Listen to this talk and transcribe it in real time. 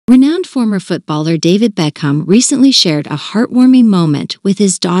Renowned former footballer David Beckham recently shared a heartwarming moment with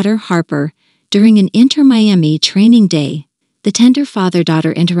his daughter Harper during an Inter-Miami training day. The tender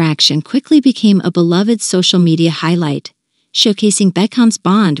father-daughter interaction quickly became a beloved social media highlight, showcasing Beckham's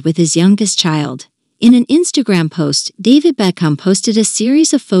bond with his youngest child. In an Instagram post, David Beckham posted a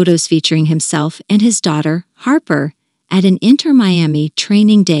series of photos featuring himself and his daughter, Harper, at an Inter-Miami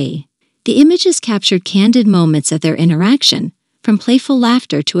training day. The images captured candid moments of their interaction, from playful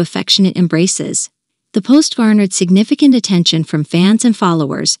laughter to affectionate embraces. The post garnered significant attention from fans and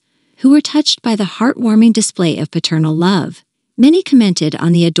followers, who were touched by the heartwarming display of paternal love. Many commented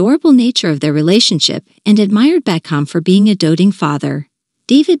on the adorable nature of their relationship and admired Beckham for being a doting father.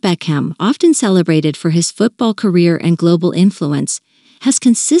 David Beckham, often celebrated for his football career and global influence, has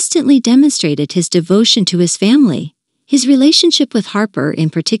consistently demonstrated his devotion to his family. His relationship with Harper,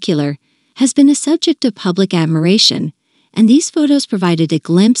 in particular, has been a subject of public admiration, and these photos provided a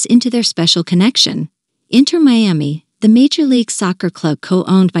glimpse into their special connection. Inter-Miami, the Major League Soccer club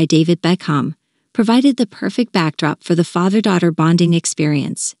co-owned by David Beckham, provided the perfect backdrop for the father-daughter bonding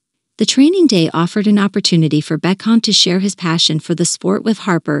experience. The training day offered an opportunity for Beckham to share his passion for the sport with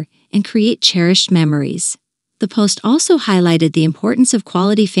Harper and create cherished memories. The post also highlighted the importance of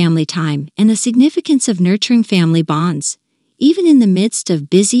quality family time and the significance of nurturing family bonds, even in the midst of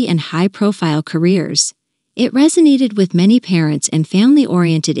busy and high-profile careers. It resonated with many parents and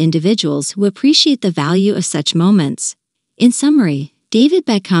family-oriented individuals who appreciate the value of such moments. In summary, David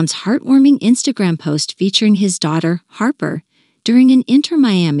Beckham's heartwarming Instagram post featuring his daughter, Harper, during an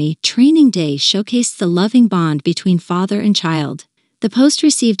Inter-Miami training day showcased the loving bond between father and child. The post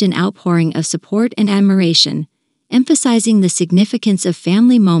received an outpouring of support and admiration, emphasizing the significance of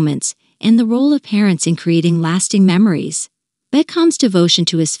family moments and the role of parents in creating lasting memories. Beckham's devotion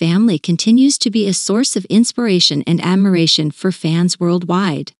to his family continues to be a source of inspiration and admiration for fans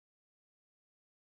worldwide.